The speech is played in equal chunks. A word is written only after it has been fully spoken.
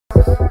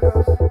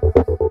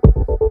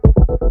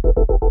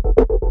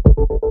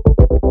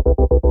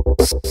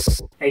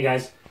Hey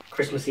guys,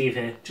 Christmas Eve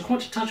here. Just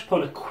want to touch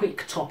upon a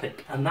quick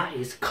topic, and that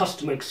is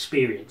customer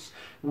experience.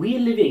 We are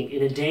living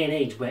in a day and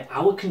age where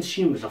our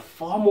consumers are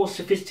far more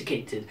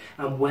sophisticated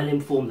and well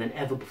informed than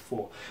ever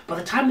before. By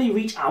the time they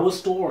reach our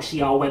store or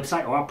see our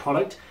website or our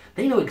product,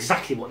 they know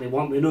exactly what they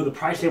want, they know the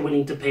price they're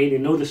willing to pay, they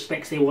know the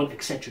specs they want,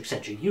 etc,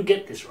 etc. You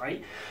get this,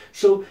 right?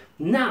 So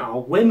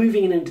now we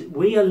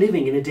are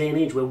living in a day and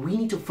age where we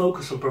need to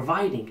focus on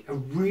providing a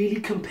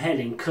really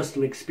compelling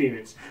customer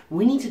experience.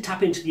 We need to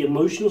tap into the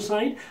emotional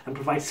side and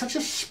provide such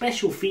a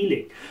special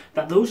feeling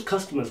that those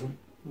customers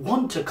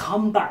want to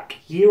come back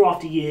year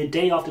after year,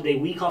 day after day,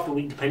 week after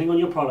week, depending on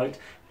your product,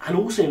 and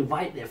also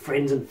invite their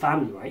friends and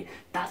family, right?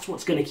 That's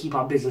what's going to keep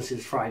our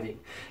businesses thriving.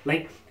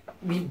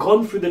 We've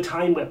gone through the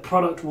time where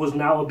product was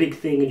now a big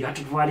thing and you had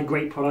to provide a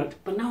great product,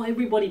 but now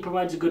everybody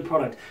provides a good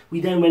product.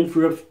 We then went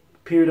through a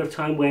period of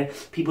time where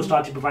people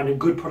started providing a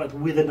good product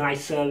with a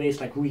nice service,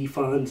 like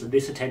refunds and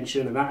this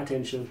attention and that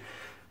attention.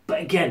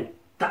 But again,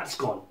 that's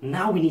gone.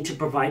 Now we need to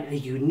provide a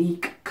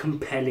unique,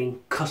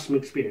 compelling customer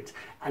experience.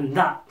 And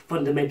that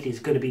fundamentally is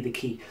going to be the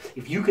key.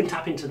 If you can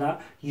tap into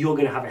that, you're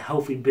going to have a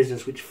healthy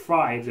business which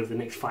thrives over the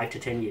next 5 to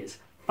 10 years.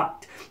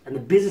 Fact. And the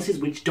businesses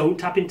which don't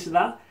tap into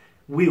that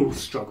will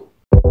struggle.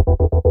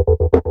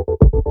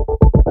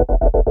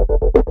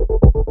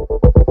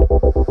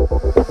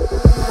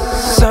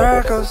 Circles